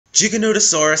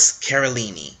Giganotosaurus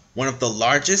carolini, one of the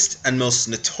largest and most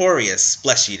notorious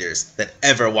flesh eaters that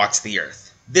ever walked the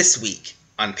earth. This week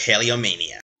on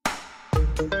PaleoMania.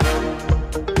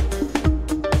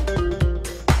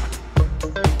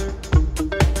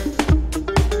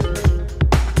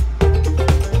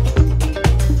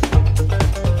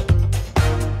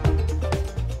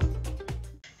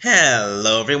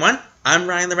 Hello everyone, I'm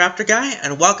Ryan the Raptor Guy,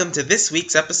 and welcome to this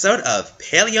week's episode of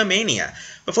PaleoMania.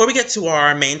 Before we get to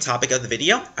our main topic of the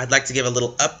video, I'd like to give a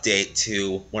little update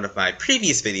to one of my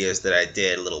previous videos that I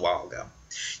did a little while ago.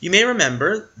 You may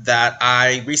remember that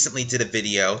I recently did a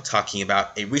video talking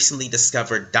about a recently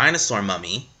discovered dinosaur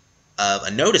mummy of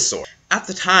a nodosaur. At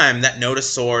the time, that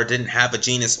nodosaur didn't have a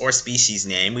genus or species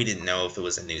name. We didn't know if it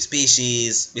was a new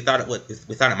species. We thought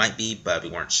it might be, but we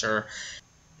weren't sure.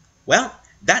 Well,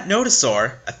 that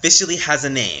nodosaur officially has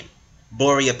a name,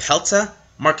 Boreapelta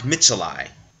markmitchellii.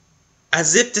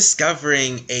 As if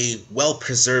discovering a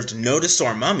well-preserved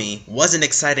nodosaur mummy wasn't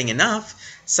exciting enough,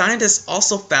 scientists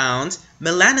also found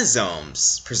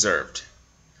melanosomes preserved.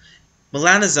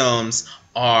 Melanosomes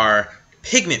are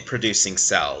pigment-producing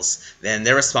cells, and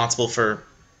they're responsible for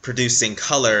producing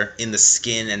color in the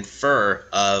skin and fur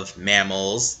of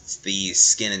mammals, the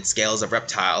skin and scales of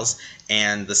reptiles,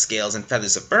 and the scales and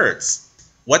feathers of birds.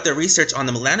 What the research on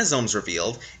the melanosomes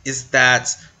revealed is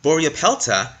that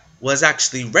Boreapelta was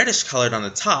actually reddish colored on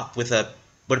the top with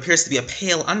what appears to be a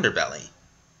pale underbelly.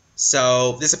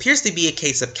 So this appears to be a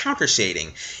case of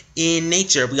countershading. In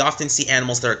nature, we often see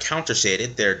animals that are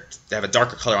countershaded. They have a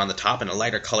darker color on the top and a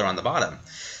lighter color on the bottom.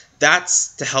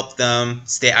 That's to help them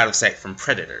stay out of sight from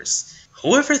predators.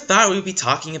 Whoever thought we'd be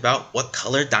talking about what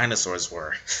color dinosaurs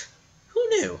were? Who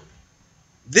knew?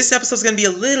 This episode's going to be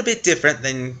a little bit different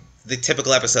than the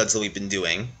typical episodes that we've been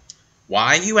doing.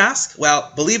 Why, you ask?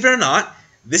 Well, believe it or not,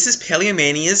 this is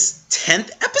PaleoMania's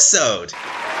 10th episode!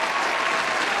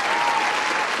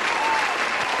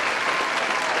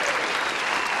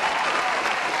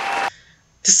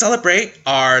 To celebrate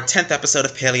our 10th episode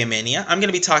of PaleoMania, I'm going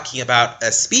to be talking about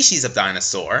a species of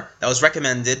dinosaur that was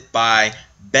recommended by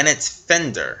Bennett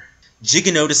Fender,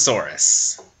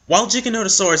 Giganotosaurus. While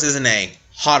Giganotosaurus isn't a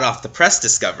hot-off-the-press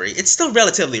discovery, it's still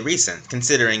relatively recent,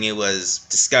 considering it was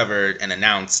discovered and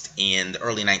announced in the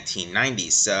early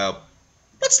 1990s, so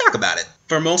let's talk about it.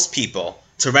 For most people,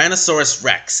 Tyrannosaurus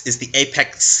Rex is the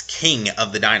apex king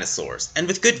of the dinosaurs, and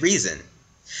with good reason.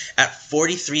 At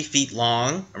 43 feet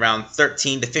long, around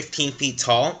 13 to 15 feet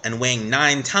tall, and weighing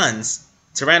 9 tons,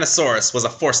 Tyrannosaurus was a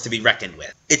force to be reckoned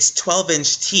with. Its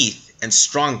 12-inch teeth and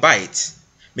strong bite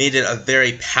made it a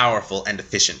very powerful and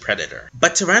efficient predator.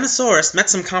 But Tyrannosaurus met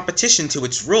some competition to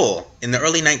its rule in the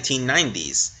early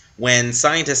 1990s, when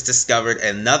scientists discovered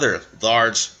another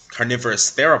large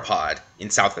carnivorous theropod in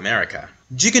South America.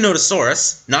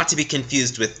 Giganotosaurus, not to be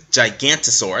confused with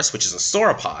Gigantosaurus, which is a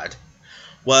sauropod,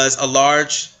 was a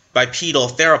large bipedal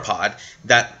theropod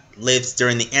that lived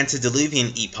during the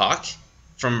antediluvian epoch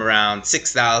from around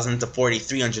 6,000 to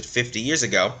 4,350 years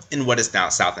ago in what is now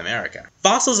South America.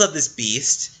 Fossils of this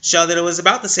beast show that it was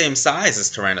about the same size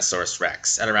as Tyrannosaurus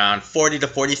Rex, at around 40 to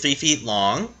 43 feet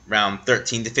long, around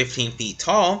 13 to 15 feet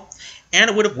tall,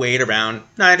 and it would have weighed around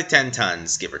 9 to 10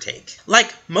 tons, give or take.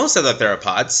 Like most other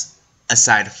theropods,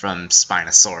 aside from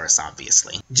Spinosaurus,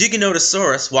 obviously,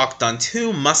 Giganotosaurus walked on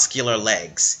 2 muscular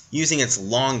legs, using its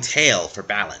long tail for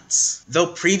balance. Though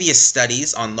previous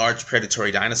studies on large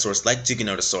predatory dinosaurs like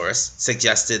Giganotosaurus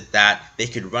suggested that they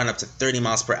could run up to 30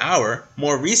 miles per hour,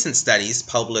 more recent studies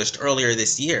published earlier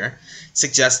this year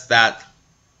suggest that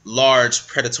large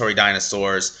predatory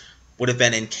dinosaurs would have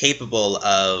been incapable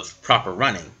of proper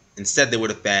running. Instead, they would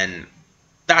have been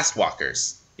fast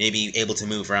walkers, maybe able to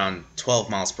move around 12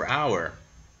 miles per hour,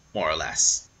 more or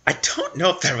less. I don't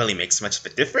know if that really makes much of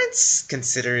a difference,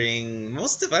 considering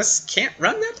most of us can't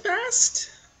run that fast.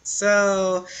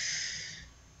 So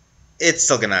it's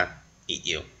still gonna eat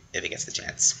you if it gets the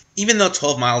chance. Even though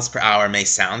 12 miles per hour may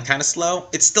sound kind of slow,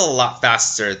 it's still a lot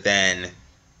faster than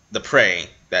the prey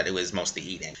that it was mostly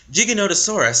eating.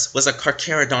 Giganotosaurus was a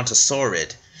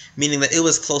carcharodontosaurid, meaning that it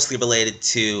was closely related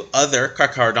to other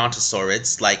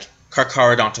carcharodontosaurids like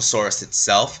Carcharodontosaurus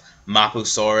itself,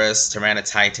 Mapusaurus,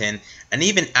 Tyrannotitan, and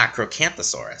even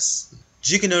Acrocanthosaurus.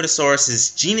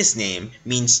 Giganotosaurus's genus name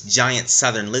means giant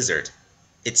southern lizard.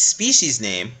 Its species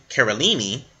name,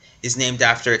 carolini, is named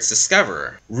after its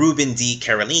discoverer, Reuben D.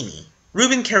 Carolini.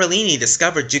 Reuben Carolini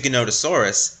discovered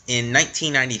Giganotosaurus in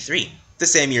 1993, the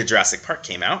same year Jurassic Park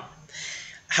came out.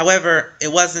 However,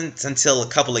 it wasn't until a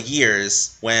couple of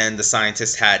years when the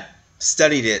scientists had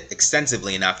studied it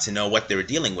extensively enough to know what they were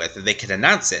dealing with that they could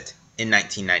announce it in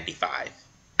 1995.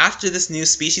 After this new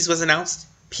species was announced,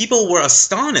 People were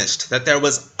astonished that there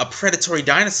was a predatory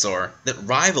dinosaur that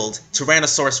rivaled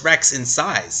Tyrannosaurus Rex in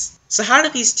size. So how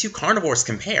did these two carnivores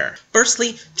compare?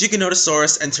 Firstly,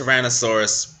 Giganotosaurus and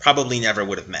Tyrannosaurus probably never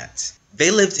would have met.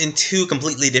 They lived in two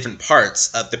completely different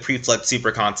parts of the pre-flood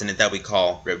supercontinent that we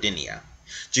call Rodinia.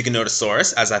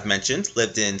 Giganotosaurus, as I've mentioned,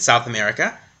 lived in South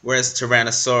America, whereas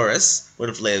Tyrannosaurus would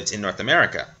have lived in North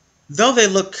America. Though they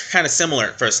look kind of similar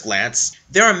at first glance,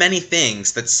 there are many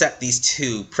things that set these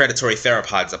two predatory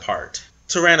theropods apart.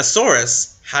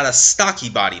 Tyrannosaurus had a stocky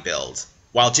body build,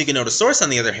 while Giganotosaurus, on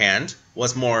the other hand,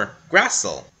 was more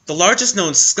gracile. The largest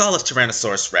known skull of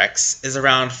Tyrannosaurus Rex is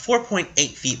around 4.8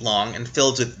 feet long and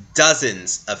filled with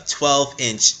dozens of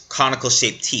 12-inch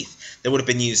conical-shaped teeth that would have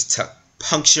been used to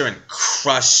puncture and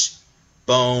crush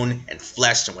bone and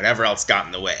flesh and whatever else got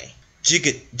in the way.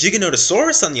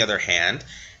 Giganotosaurus, on the other hand,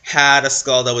 had a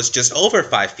skull that was just over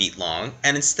 5 feet long,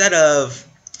 and instead of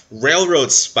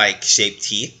railroad spike-shaped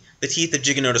teeth, the teeth of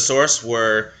Giganotosaurus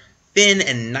were thin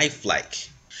and knife-like.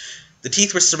 The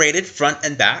teeth were serrated front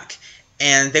and back,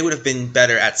 and they would have been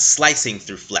better at slicing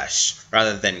through flesh,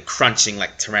 rather than crunching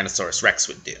like Tyrannosaurus Rex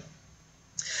would do.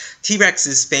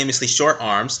 T-Rex's famously short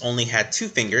arms only had 2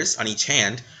 fingers on each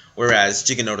hand, whereas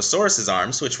Giganotosaurus's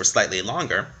arms, which were slightly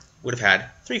longer, would have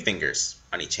had 3 fingers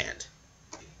on each hand.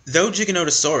 Though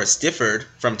Giganotosaurus differed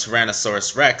from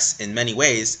Tyrannosaurus Rex in many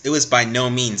ways, it was by no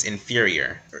means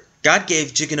inferior. God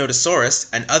gave Giganotosaurus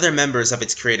and other members of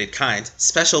its created kind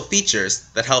special features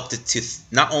that helped it to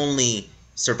not only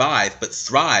survive but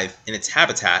thrive in its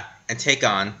habitat and take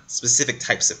on specific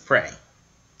types of prey.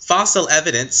 Fossil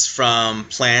evidence from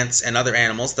plants and other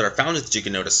animals that are found with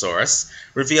Giganotosaurus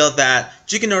reveal that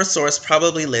Giganotosaurus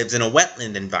probably lived in a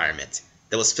wetland environment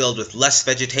that was filled with lush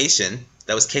vegetation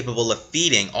that was capable of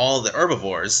feeding all the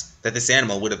herbivores that this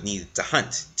animal would have needed to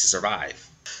hunt to survive.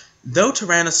 Though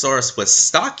Tyrannosaurus was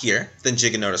stockier than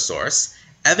Giganotosaurus,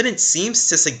 evidence seems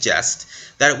to suggest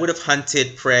that it would have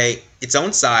hunted prey its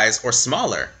own size or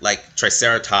smaller, like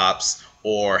Triceratops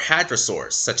or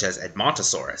hadrosaurs, such as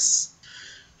Edmontosaurus.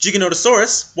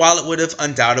 Giganotosaurus, while it would have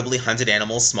undoubtedly hunted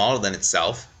animals smaller than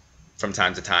itself from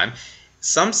time to time,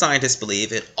 some scientists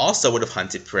believe it also would have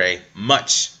hunted prey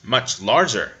much, much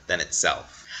larger than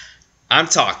itself. I'm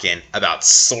talking about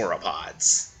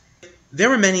sauropods.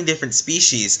 There were many different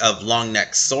species of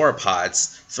long-necked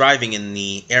sauropods thriving in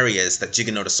the areas that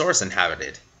Giganotosaurus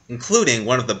inhabited, including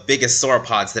one of the biggest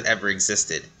sauropods that ever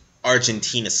existed,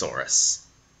 Argentinosaurus.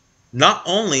 Not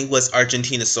only was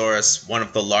Argentinosaurus one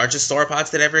of the largest sauropods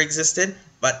that ever existed,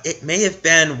 but it may have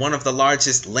been one of the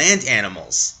largest land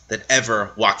animals that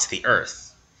ever walked the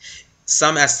earth.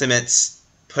 Some estimates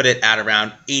put it at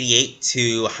around 88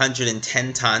 to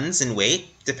 110 tons in weight,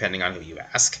 depending on who you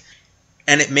ask,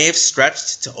 and it may have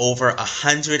stretched to over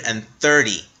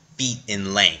 130 feet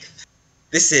in length.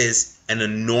 This is an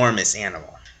enormous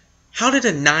animal. How did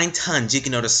a 9-ton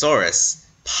Giganotosaurus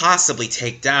possibly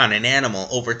take down an animal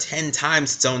over 10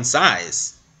 times its own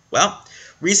size? Well,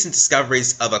 recent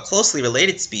discoveries of a closely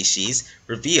related species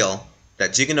reveal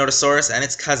that Giganotosaurus and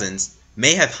its cousins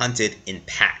may have hunted in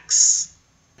packs.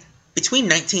 Between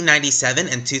 1997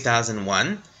 and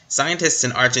 2001, scientists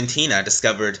in Argentina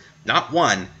discovered not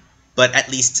one, but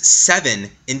at least 7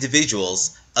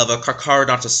 individuals of a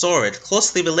Carcharodontosaurid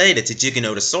closely related to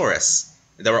Giganotosaurus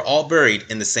that were all buried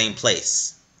in the same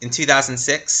place. In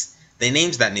 2006, they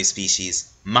named that new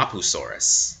species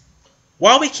Mapusaurus.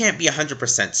 While we can't be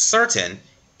 100% certain,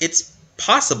 it's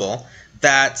possible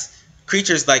that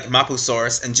creatures like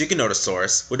Mapusaurus and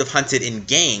Giganotosaurus would have hunted in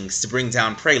gangs to bring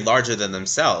down prey larger than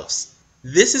themselves.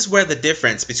 This is where the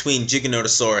difference between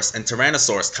Giganotosaurus and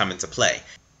Tyrannosaurus come into play.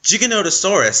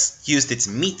 Giganotosaurus used its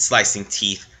meat-slicing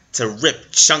teeth to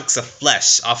rip chunks of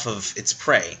flesh off of its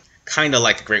prey, kinda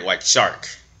like a great white shark.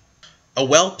 A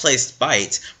well-placed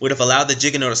bite would have allowed the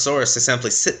Giganotosaurus to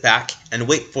simply sit back and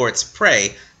wait for its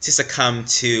prey to succumb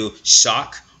to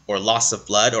shock or loss of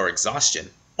blood or exhaustion,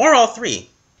 or all 3.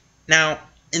 Now,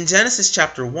 in Genesis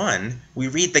chapter 1, we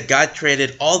read that God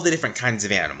created all the different kinds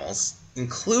of animals,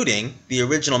 including the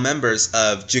original members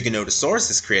of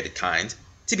Giganotosaurus' created kind,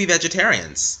 to be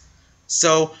vegetarians.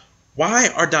 So, why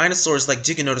are dinosaurs like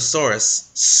Giganotosaurus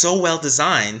so well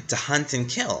designed to hunt and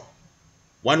kill?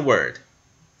 One word: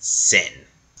 sin.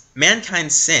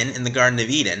 Mankind's sin in the Garden of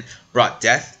Eden brought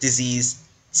death, disease,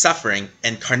 suffering,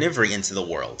 and carnivory into the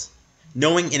world.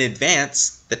 Knowing in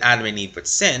advance that Adam and Eve would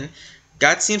sin,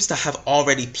 God seems to have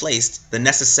already placed the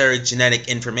necessary genetic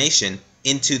information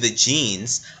into the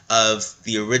genes of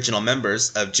the original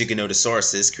members of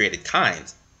Giganotosaurus' created kind.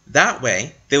 That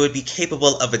way, they would be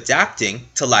capable of adapting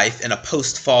to life in a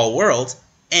post-fall world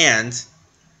and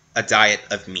a diet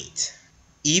of meat.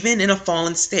 Even in a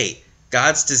fallen state,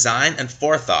 God's design and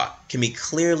forethought can be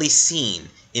clearly seen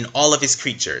in all of his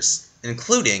creatures,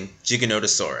 including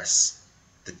Giganotosaurus,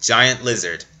 the giant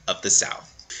lizard of the south.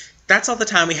 That's all the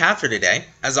time we have for today.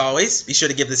 As always, be sure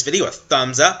to give this video a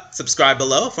thumbs up, subscribe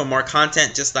below for more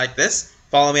content just like this,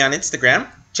 follow me on Instagram,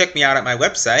 check me out at my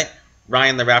website,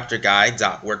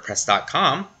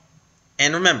 ryantheraptorguy.wordpress.com,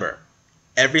 and remember,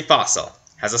 every fossil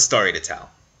has a story to tell.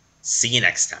 See you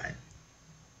next time.